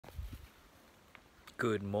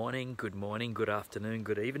Good morning, good afternoon,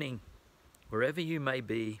 good evening, wherever you may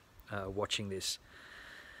be watching this.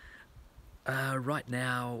 Right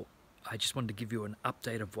now, I just wanted to give you an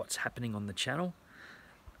update of what's happening on the channel.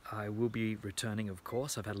 I will be returning, of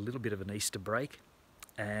course. I've had a little bit of an Easter break,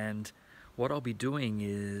 and what I'll be doing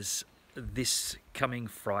is this coming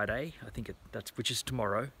Friday, which is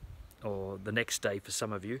tomorrow, or the next day for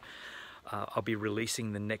some of you, I'll be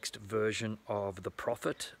releasing the next version of The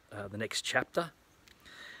Prophet, the next chapter.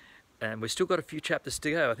 And we've still got a few chapters to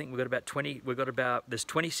go. I think we've got about 20, there's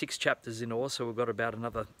 26 chapters in all, so we've got about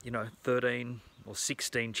another, 13 or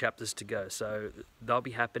 16 chapters to go. So they'll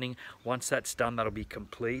be happening. Once that's done, that'll be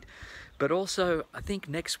complete. But also, I think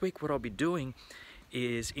next week what I'll be doing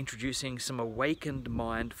is introducing some awakened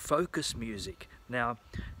mind focus music. Now,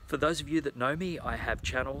 for those of you that know me, I have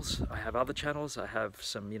channels. I have other channels. I have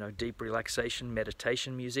some, deep relaxation,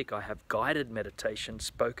 meditation music. I have guided meditation,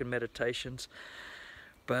 spoken meditations.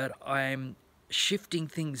 But I'm shifting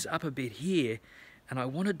things up a bit here, and I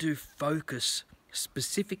want to do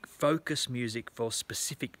specific focus music for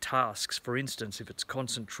specific tasks. For instance, if it's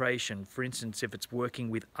concentration, for instance, if it's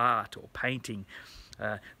working with art or painting,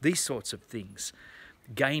 these sorts of things,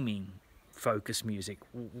 gaming focus music,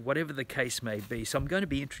 whatever the case may be. So I'm going to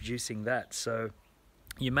be introducing that, so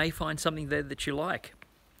you may find something there that you like.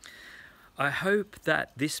 I hope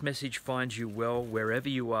that this message finds you well wherever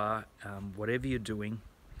you are, whatever you're doing.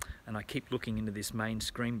 And I keep looking into this main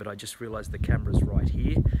screen, but I just realized the camera's right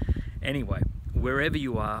here. Anyway, wherever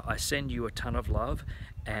you are, I send you a ton of love,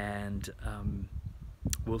 and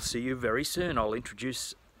we'll see you very soon. I'll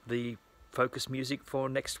introduce the focus music for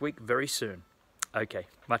next week very soon. Okay,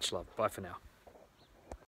 much love. Bye for now.